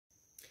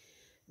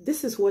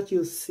This is what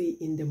you'll see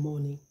in the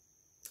morning.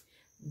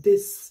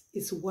 This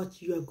is what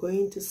you are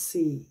going to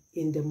see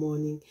in the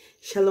morning.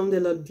 Shalom, the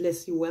Lord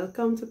bless you.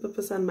 Welcome to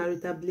Purpose and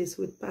Marital Bliss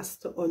with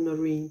Pastor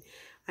Honori.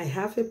 I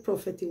have a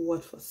prophetic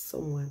word for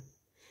someone.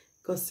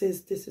 God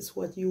says this is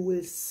what you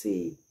will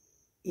see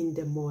in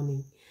the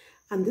morning.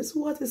 And this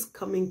word is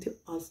coming to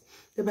us.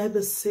 The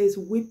Bible says,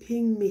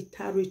 weeping may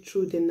tarry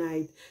through the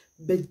night,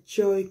 but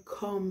joy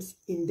comes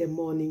in the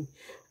morning.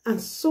 And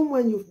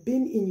someone, you've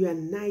been in your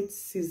night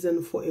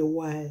season for a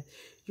while.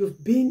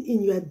 You've been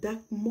in your dark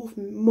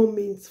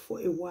moments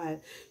for a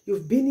while.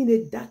 You've been in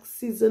a dark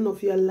season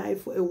of your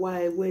life for a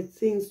while where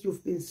things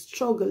you've been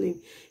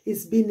struggling.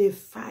 It's been a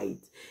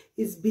fight.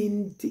 It's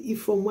been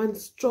from one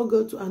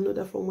struggle to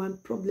another, from one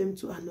problem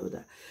to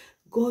another.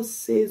 God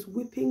says,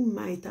 weeping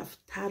might have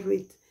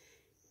tarried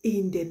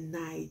in the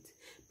night,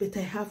 but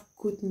I have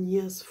good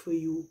news for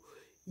you.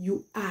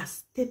 You are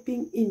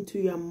stepping into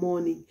your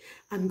morning,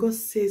 and God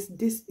says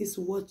this is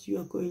what you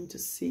are going to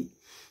see.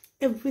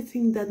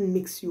 Everything that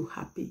makes you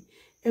happy,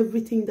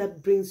 everything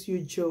that brings you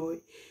joy,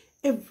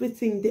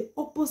 everything, the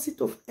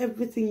opposite of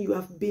everything you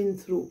have been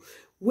through,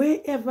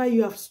 wherever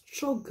you have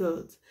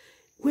struggled,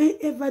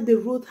 wherever the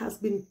road has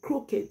been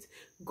crooked,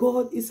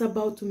 God is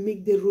about to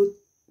make the road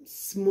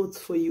smooth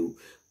for you.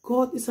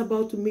 God is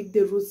about to make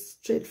the road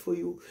straight for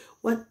you.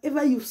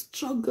 Whatever you've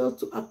struggled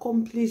to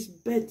accomplish,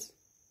 but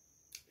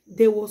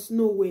there was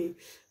no way,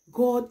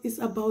 God is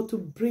about to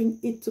bring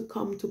it to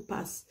come to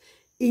pass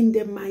in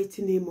the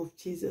mighty name of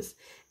Jesus.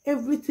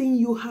 Everything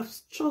you have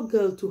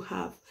struggled to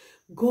have,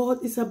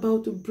 God is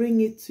about to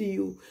bring it to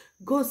you.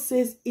 God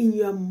says in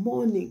your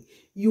morning,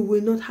 you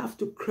will not have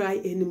to cry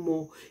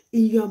anymore.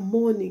 In your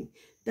morning,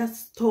 that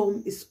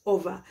storm is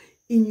over.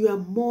 In your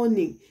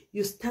morning,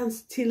 you stand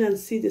still and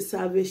see the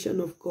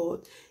salvation of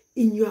God.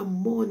 In your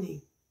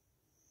morning,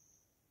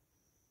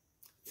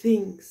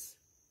 things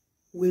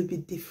will be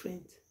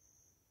different.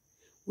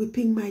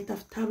 Weeping might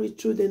have tarried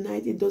through the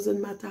night. It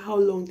doesn't matter how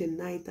long the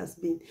night has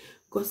been.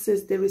 God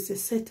says there is a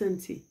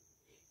certainty.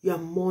 Your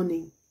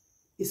morning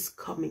is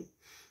coming.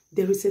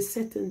 There is a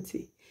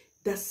certainty.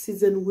 That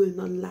season will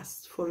not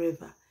last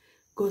forever.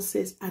 God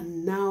says,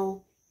 and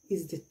now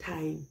is the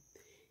time.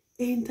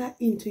 Enter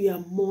into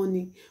your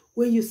morning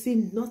where you see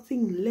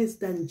nothing less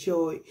than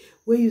joy,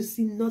 where you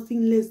see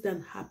nothing less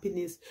than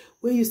happiness,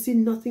 where you see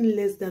nothing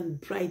less than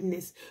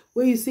brightness,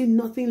 where you see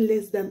nothing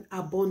less than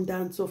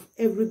abundance of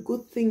every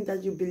good thing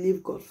that you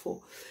believe God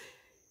for.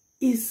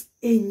 Is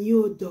a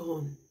new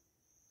dawn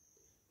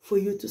for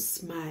you to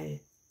smile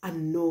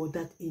and know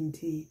that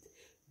indeed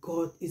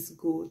God is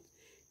good.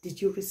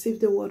 Did you receive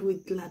the word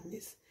with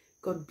gladness?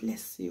 God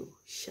bless you.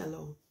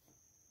 Shalom.